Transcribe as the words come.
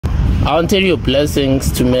I want to tell you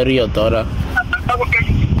blessings to marry your daughter.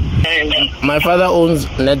 My father owns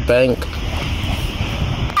Nedbank.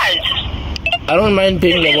 I don't mind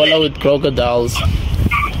paying the wallet with crocodiles.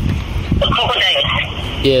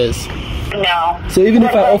 Crocodiles? Yes. No. So even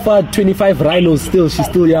if I offer 25 rhinos, she's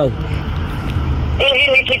still young?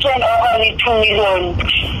 Even if you can offer me 2 million,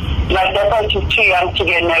 like that's why she's too young to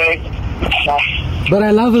get married. But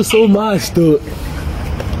I love her so much, though.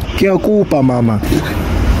 Kia culpa, mama.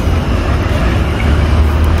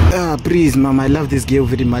 Please, mama, I love this girl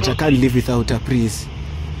very much. I can't live without her, please.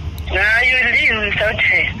 Nah, you live without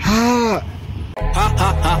her. Ha! Ha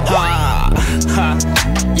ha ha ha! Ha!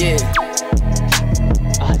 Yeah.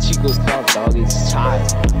 Chico's club, dog. It's time.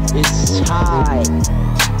 It's time.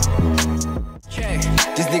 Okay,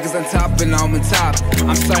 these niggas on top and I'm on top.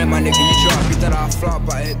 I'm sorry, my nigga, you drop. You thought I'd flop,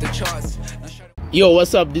 I hit the charts. Yo,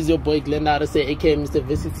 what's up? This is your boy Glenn Arase, aka Mr.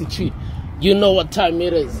 Vicissitude. You know what time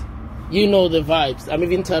it is. You know the vibes. I'm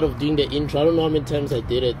even tired of doing the intro. I don't know how many times I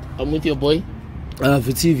did it. I'm with your boy.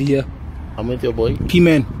 Vitivi here. I'm with your boy.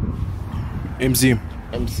 P-Man. MC.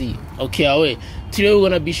 Okay, away. Today we're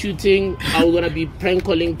gonna be shooting. We're gonna be prank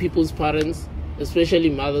calling people's parents, especially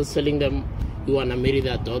mothers, telling them we wanna marry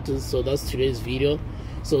their daughters. So that's today's video.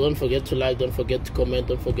 So don't forget to like, don't forget to comment,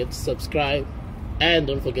 don't forget to subscribe, and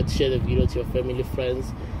don't forget to share the video to your family,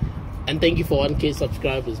 friends. And thank you for 1K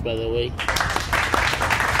subscribers, by the way.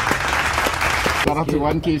 Shout out to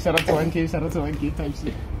 1K, shout out to 1K, shout out to 1K times.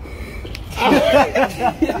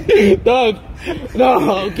 Dog.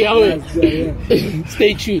 No, okay, I'll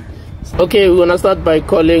stay tuned. Okay, we're gonna start by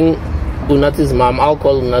calling Unati's mom. I'll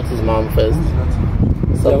call Unati's mom first.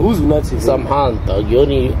 Who's Unati? Some hand, dog. You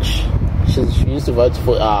only she used to fight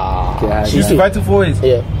for she used to fight for ways.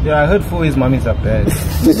 Yeah, I heard 4 ways mommies are bad.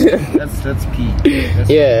 that's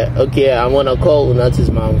P. Yeah, okay, I'm gonna call Unati's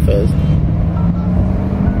mom first.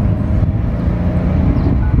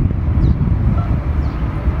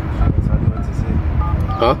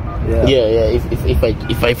 Huh? Yeah.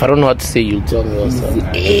 If I don't know what to say, you'll tell me also.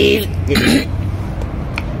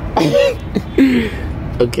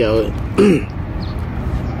 Okay, I'll wait.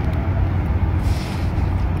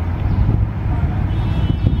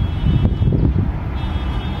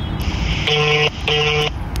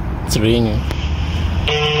 It's ringing.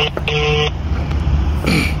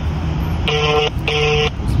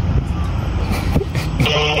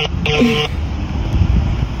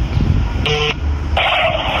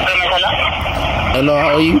 Hello,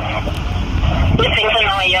 how are you? How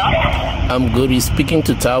are you? I'm good. You're speaking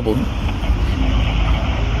to Tabo.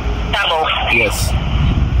 Tabo? Yes.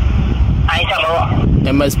 Hi, Tabo.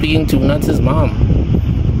 Am I speaking to Unati's mom?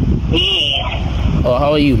 Yes. Oh,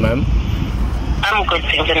 how are you, ma'am? I'm good,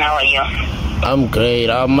 how are you? I'm great.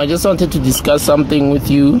 I just wanted to discuss something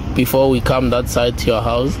with you before we come that side to your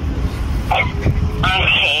house.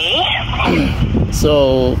 Okay.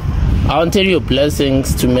 So, I want to tell you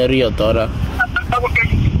blessings to marry your daughter.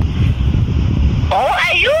 Who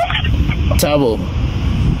are you? Tabo.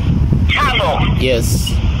 Tabo?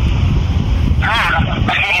 Yes.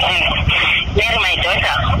 Marry my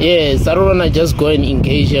daughter? Yes, I don't want to just go and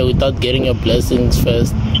engage her without getting your blessings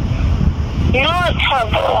first. No,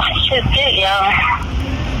 Tabo. She's still young.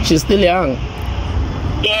 She's still young?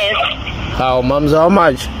 Yes. How, Mums? How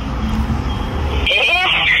much?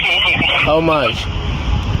 Yes. How much?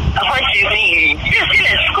 What do you mean? You're still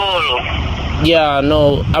at school. Yeah,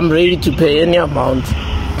 no, I'm ready to pay any amount. So,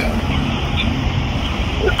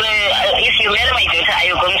 if you marry my daughter, are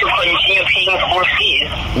you going to continue paying school fees?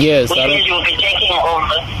 Yes. Which means you'll be taking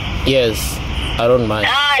over. Yes, I don't mind.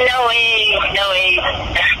 No way.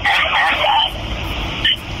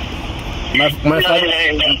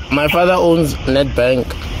 My father owns Nedbank.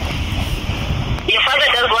 Your father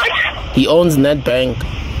does what? He owns Nedbank.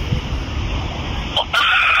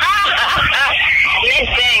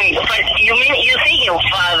 Nedbank, but you say your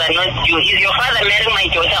father, not you. Is your father marrying my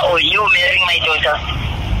daughter or you marrying my daughter?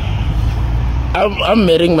 I'm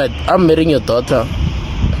marrying your daughter.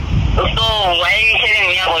 So why are you telling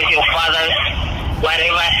me about your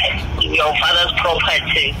father's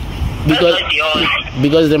property? That's not yours.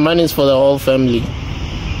 Because the money is for the whole family.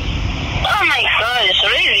 Oh my gosh,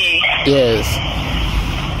 really? Yes.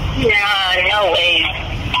 No way.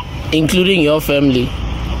 Including your family.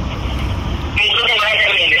 Including my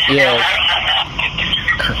family? Yes.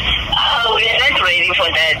 Oh, we're not ready for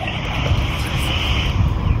that.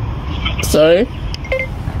 Sorry?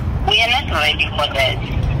 We are not ready for that.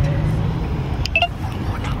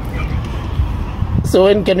 So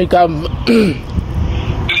when can we come?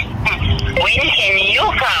 When can you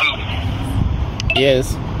come?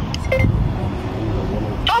 Yes.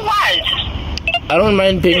 For what? I don't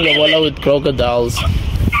mind paying the wallet with crocodiles.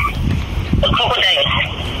 Crocodile.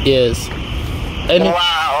 Yes.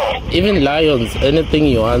 Wow. Even lions, anything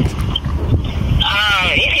you want.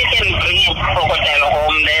 If you can bring a crocodile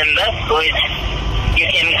home, then that's good. You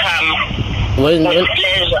can come. With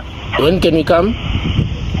pleasure. When can we come?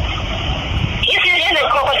 If you have a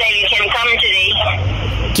crocodile, you can come today.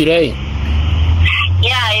 Today?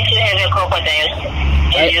 Yeah, if you have a crocodile,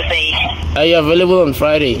 as you say. Are you available on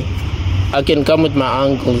Friday? I can come with my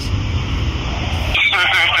uncles.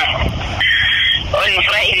 On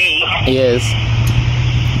Friday? Yes.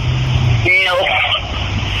 No.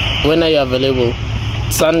 When are you available?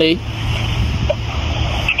 Sunday?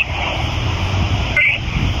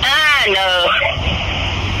 No.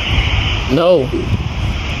 No?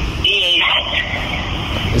 Yes.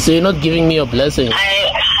 So you're not giving me a blessing? Yeah.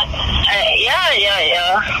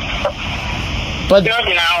 But not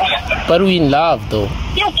now. But we in love though.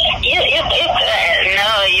 No,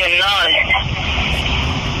 you're not.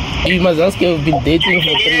 You must ask her, we've been dating for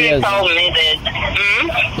 3 years. Told me that.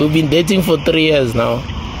 We've been dating for 3 years now. 3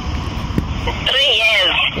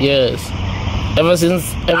 years? Yes. Ever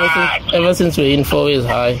since we're in 4 years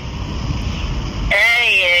high.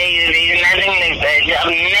 There's nothing like that.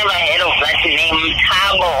 I've never heard of that name,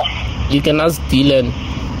 Tabo. You can ask Dylan.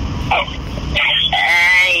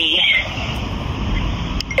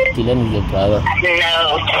 Dylan is your brother.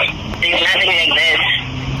 No, there's nothing like that.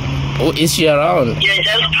 Oh, is she around? You're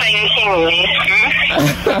just pranking me.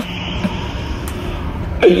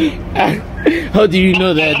 How do you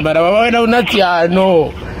know that, Mara? Not here.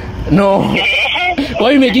 No. Why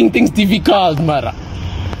are you making things difficult, Mara?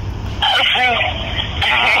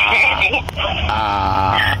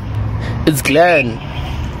 It's Glenn.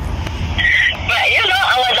 But you know,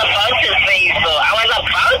 I was about to say so.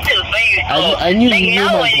 I knew like you knew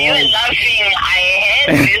now my when you were voice. laughing, I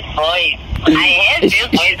heard this voice. I heard this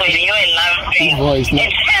voice when you were laughing. This voice, no?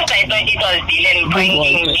 At first I thought it was Dylan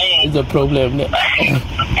pranking me. It's a problem. No?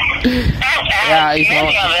 Yeah, it's not.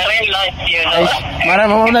 You're very lost, you know. Mara,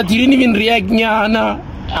 Mama, you didn't even react, Nyana.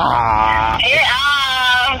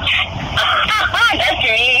 That's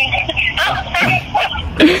me.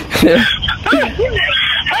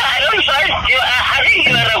 I don't trust you. I think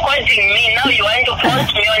you are recording me. Now you want to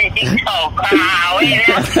post me on TikTok.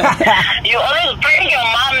 You always prank your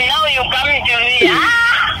mom. Now you come to me.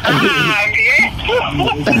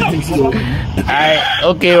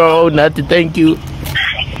 Okay, oh, Nati, thank you.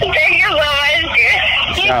 Thank you so much.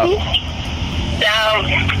 Ciao.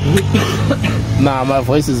 Nah, my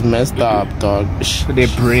voice is messed up, dog. The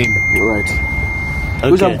brain. Right.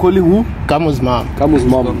 Okay. Which I'm calling who? Kamu's mom. Kamu's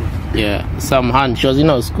mom. Yeah, some hand. She was in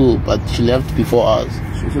our school, but she left before us.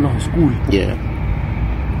 She was in her school. Yeah.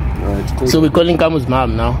 Right. So we're calling Kamu's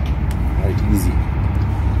mom now. Right, easy.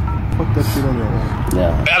 Fuck that shit on your own.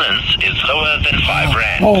 Yeah. Balance is lower than 5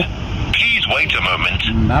 rand. Oh. Please wait a moment.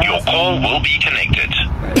 Your call will be connected.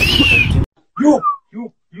 You.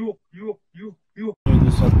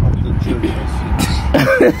 This is up the church.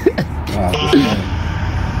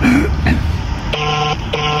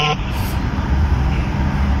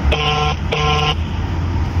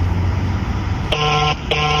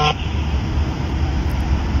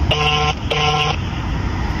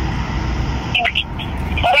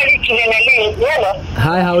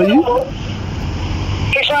 Hi, how are you?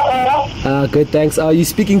 Good, thanks. Are you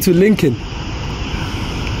speaking to Lincoln?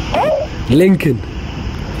 Lincoln.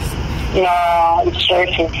 No, it's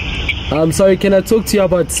working. I'm sorry, can I talk to you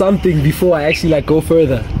about something before I actually go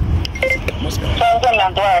further? Something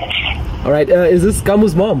like what? Alright, is this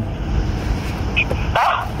Kamu's mom?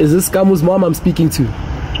 Huh? Is this Kamu's mom I'm speaking to?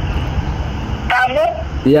 Kamu?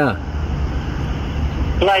 Yeah.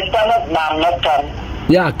 No, it's Kamu's mom, not Kamu.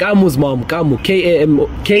 Yeah, Kamu's mom, Kamu,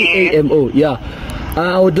 K-A-M-O, yeah.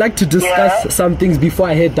 I would like to discuss some things before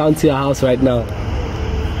I head down to your house right now.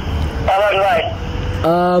 About what?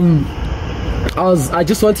 I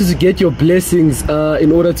just wanted to get your blessings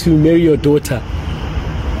in order to marry your daughter.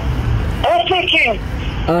 Who's speaking?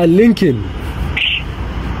 Lincoln.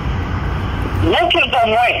 Lincoln from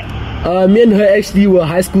where? Me and her actually were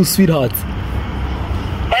high school sweethearts.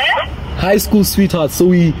 Eh? High school sweethearts. So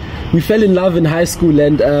we fell in love in high school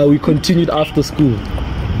and we continued after school.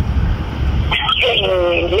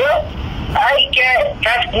 Yeah, I guess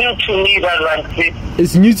that's new to me, that one.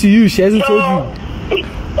 It's new to you. She hasn't told you.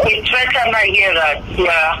 It's first time I hear that,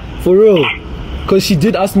 yeah. For real. Because she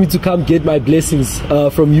did ask me to come get my blessings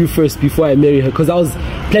from you first before I marry her. Because I was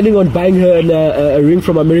planning on buying her a ring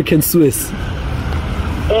from American Swiss.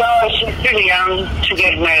 No, she's still young to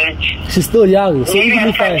get married. She's still young. So Maybe even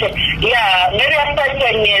if after, I yeah, maybe after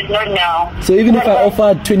 10 years, not now. so even if I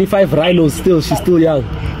offer 25 rhinos, still she's still young.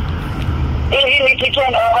 Even if you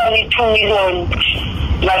can offer me 2 million,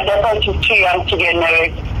 like that one, she's too young to get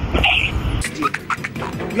married.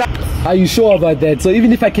 Are you sure about that? So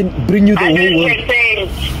even if I can bring you the whole world,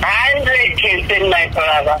 100%, my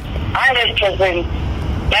brother. 100%.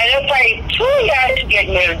 My daughter is too young to get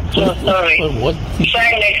married. So sorry. What?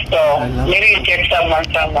 Try next door. Maybe you get someone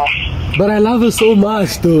somewhere. but I love her so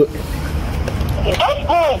much, though. That's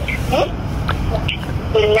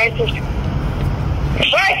good.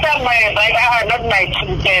 Try somewhere, but not my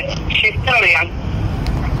children. She's still young.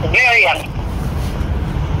 Very young.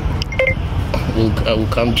 I will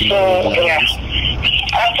come to you. So, yeah.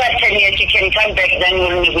 After 10 years, you can come back, then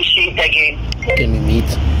we'll negotiate again. Can we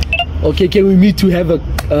meet? Okay, can we meet to have a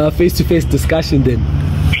face-to-face discussion then?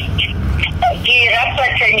 Okay,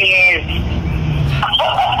 after 10 years.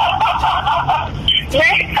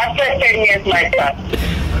 After 10 years, my son.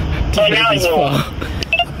 So now It's no. far.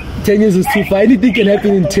 10 years is too far. Anything can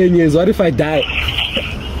happen in 10 years. What if I die?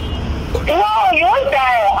 No, you won't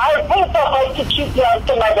die. I'll pay someone to keep you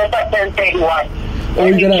until my daughter turns 31. Oh,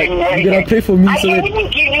 you're gonna pray for me I so can that even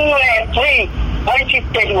give you a free when she's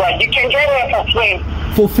 31. You can get her for free.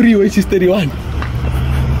 for free when she's 31.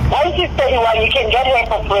 When she's 31, you can get her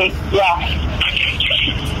for free. Yeah.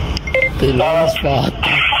 The last part.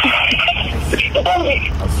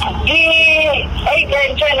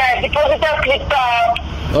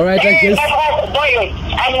 All right, I guess.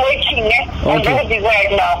 I'm waiting. I'm very busy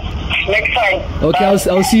right now. Next time. Okay,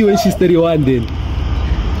 I'll see you when she's 31 then.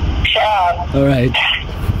 Sure. All right.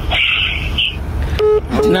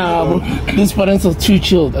 Nah, bro, these parents are too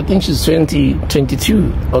chilled. I think she's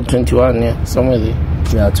 22 or 21, yeah, somewhere there.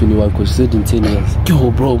 Yeah, 21, because she said in 10 years.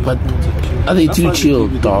 Yo, bro, but are they too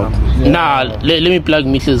chilled, dog? Nah, let me plug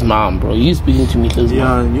Mitha's mom, bro. You speaking to Mitha's mom?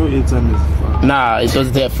 Yeah, your airtime is fine. Nah, it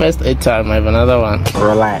was their first airtime. I have another one.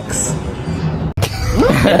 Relax.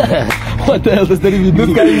 What the hell does that even mean?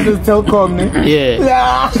 This guy uses telecom, ne?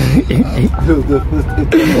 Yeah.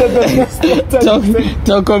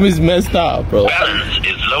 Telcom is messed up, bro. Balance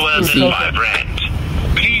is lower than 5 rand.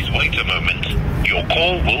 Please wait a moment. Your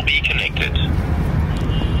call will be connected.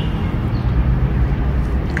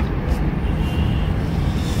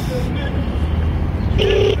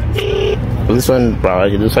 This one, bro,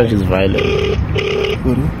 this one she's violent.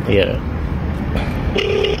 Yeah.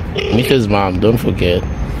 Mitha's mom, don't forget.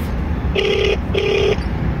 I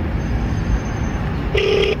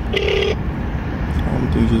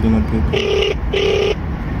don't think she's gonna pick.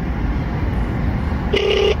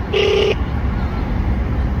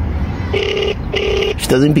 She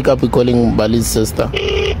doesn't pick up, we're calling Bali's sister.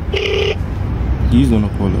 He's gonna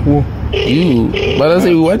call her. Who? You. But I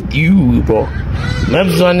say, what you, bro?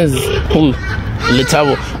 Maps one is who?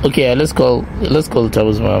 Letabo. Okay, let's call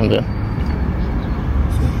Letabo's mom then.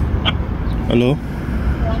 Hello?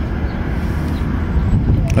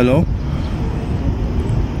 Hello?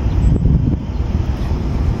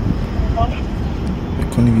 I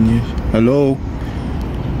can't even hear. Hello?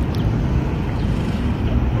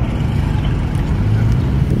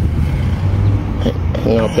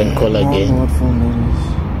 Hang up and call again. What phone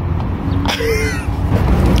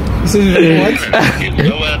Is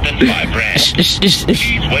lower than 5 rand.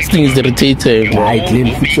 This thing is irritating, bro. Call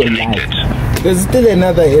will be connected. There's still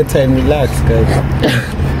another airtime. Relax, guys.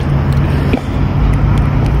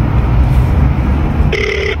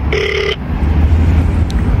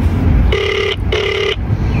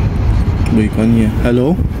 Wait, can't hear.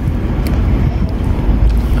 Hello?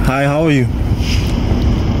 Hi, how are you?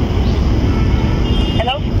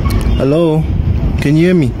 Hello? Hello? Can you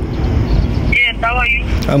hear me? Yes, how are you?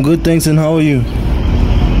 I'm good, thanks, and how are you?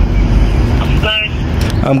 Good.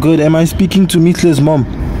 I'm good. Am I speaking to Mitha's mom?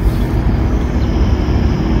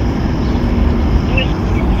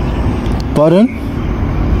 Pardon?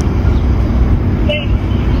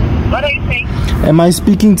 What are you saying? Am I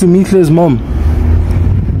speaking to Mitha's mom?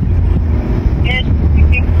 Yes.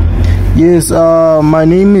 Yes, my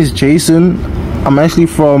name is Jason. I'm actually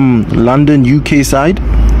from London, UK side,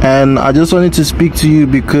 and I just wanted to speak to you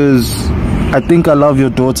because I think I love your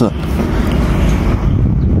daughter.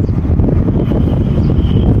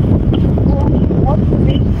 What's the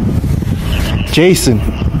name? Jason.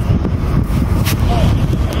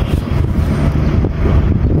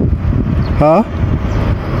 Huh?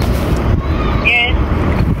 Yes.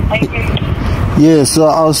 Thank you. Yeah, so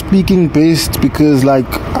I was speaking based because like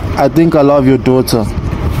I think I love your daughter.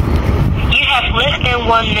 You have less than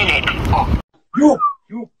 1 minute.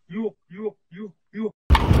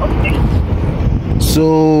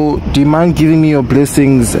 So, do you mind giving me your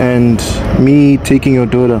blessings and me taking your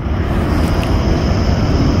daughter?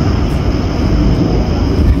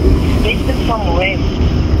 Blessings from where?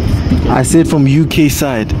 I said from UK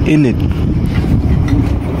side, innit?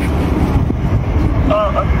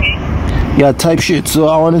 Oh, okay. Yeah, type shit. So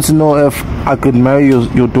I wanted to know if I could marry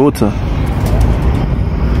your daughter.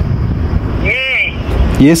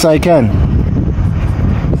 Yeah. Yes, I can. No,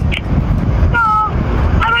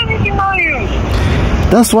 I don't even know you.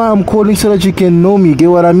 That's why I'm calling so that you can know me. Get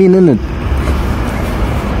what I mean, innit?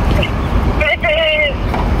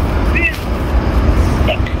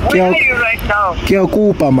 Where are you right now? Kia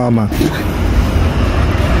kupa, mama.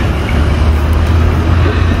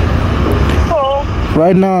 Oh,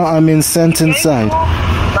 Right now I'm in Santon side.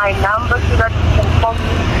 my number so that you can call me.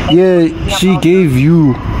 Yeah, she gave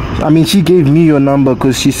you. I mean, she gave me your number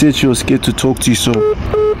because she said she was scared to talk to you. So.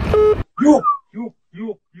 You.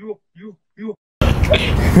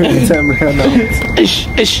 Ish.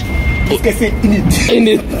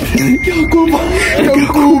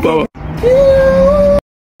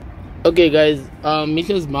 Okay, guys.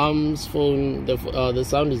 Misha's mom's phone, the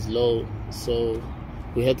sound is low, so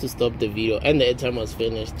we had to stop the video, and the airtime was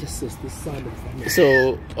finished. This is the sound of family.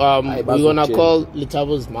 So we're gonna call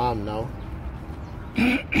Litabo's mom now.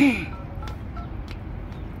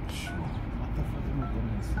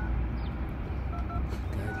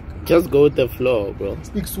 Just go with the flow, bro.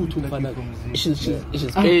 Speak Sotho like he's from Zim.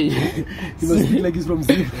 She's paying. He must speak like he's from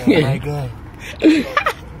Zim. Yeah. My guy.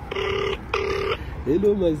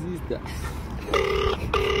 Hello, my sister.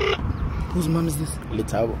 Whose mom is this?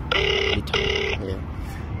 Litabo. Yeah.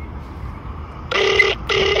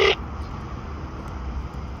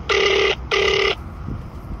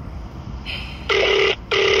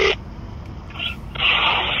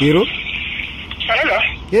 Hero? Hello?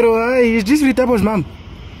 Hero, hi. Is this Ritabo's mom?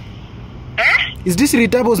 Huh? Is this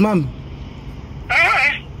Ritabo's mom?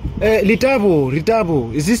 Litabo.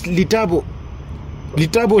 Is this Litabo?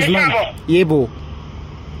 Litabo's mom? Litabo? Yebo.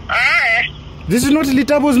 This is not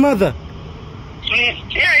Litabo's mother. Yeah,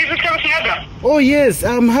 it's a mother. Oh yes.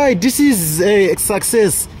 Hi. This is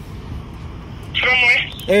Success. From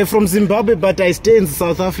where? From Zimbabwe, but I stay in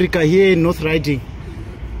South Africa here in North Riding.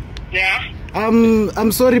 Yeah.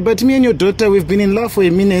 I'm sorry, but me and your daughter, we've been in love for a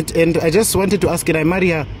minute, and I just wanted to ask, can I marry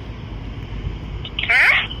her?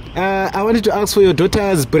 Huh? I wanted to ask for your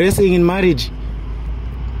daughter's blessing in marriage. To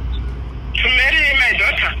marry my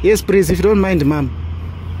daughter? Yes, please, if you don't mind, ma'am.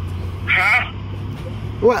 Huh?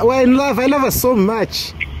 We're in love. I love her so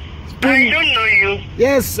much. I don't know you.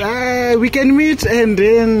 Yes, we can meet, and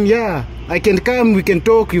then, yeah, I can come, we can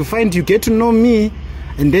talk, you get to know me,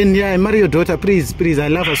 and then, yeah, I marry your daughter, please, I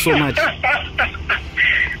love her so much.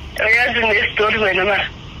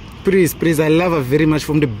 Please, I love her very much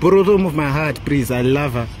from the bottom of my heart, please, I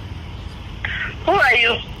love her. Who are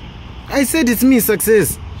you? I said it's me,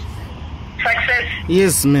 Success. Success?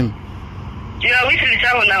 Yes, ma'am. You are with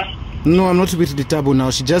Litabo now? No, I'm not with Litabo now.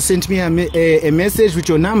 She just sent me a message with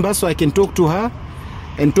your number so I can talk to her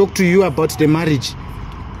and talk to you about the marriage.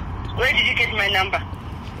 Where did you get my number?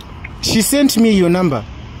 She sent me your number.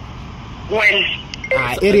 When?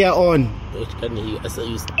 Earlier on.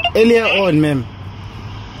 Earlier on, ma'am.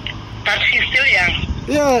 But she's still young.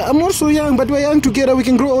 Yeah, I'm also young, but we're young together. We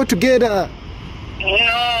can grow old together.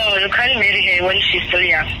 No, you can't marry her when she's still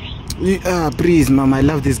young. Please, ma'am, I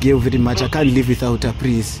love this girl very much. I can't live without her,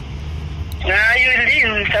 please. You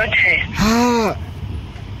live without her.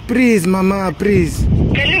 Please, mama, please.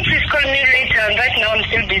 Can you please call me later? Right now I'm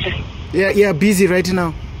still busy. Yeah, busy right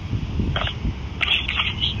now.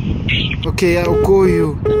 Okay, I'll call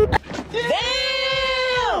you.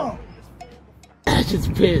 Damn! She's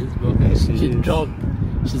pissed, bro. She's drunk.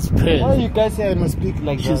 She's pissed. Why you guys say I must speak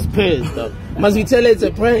like that? She's pissed, though. Must we tell her it's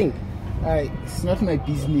a prank? It's not my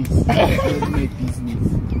business. It's not my business.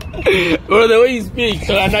 Bro, the way you speak,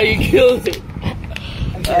 so I know you killed it.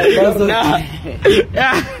 I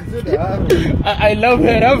love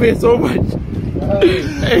her so much.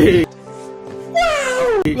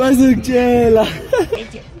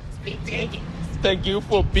 Thank you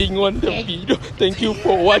for being on the video. Thank you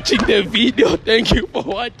for watching the video. Thank you for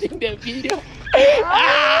watching the video.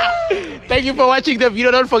 Thank you for watching the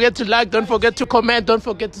video. Don't forget to like, don't forget to comment, don't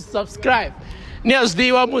forget to subscribe. Niels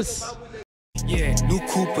Diwamus. Yeah, new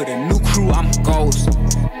coupe with a new crew, I'm ghost.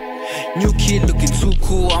 New kid looking too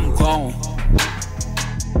cool, I'm gone.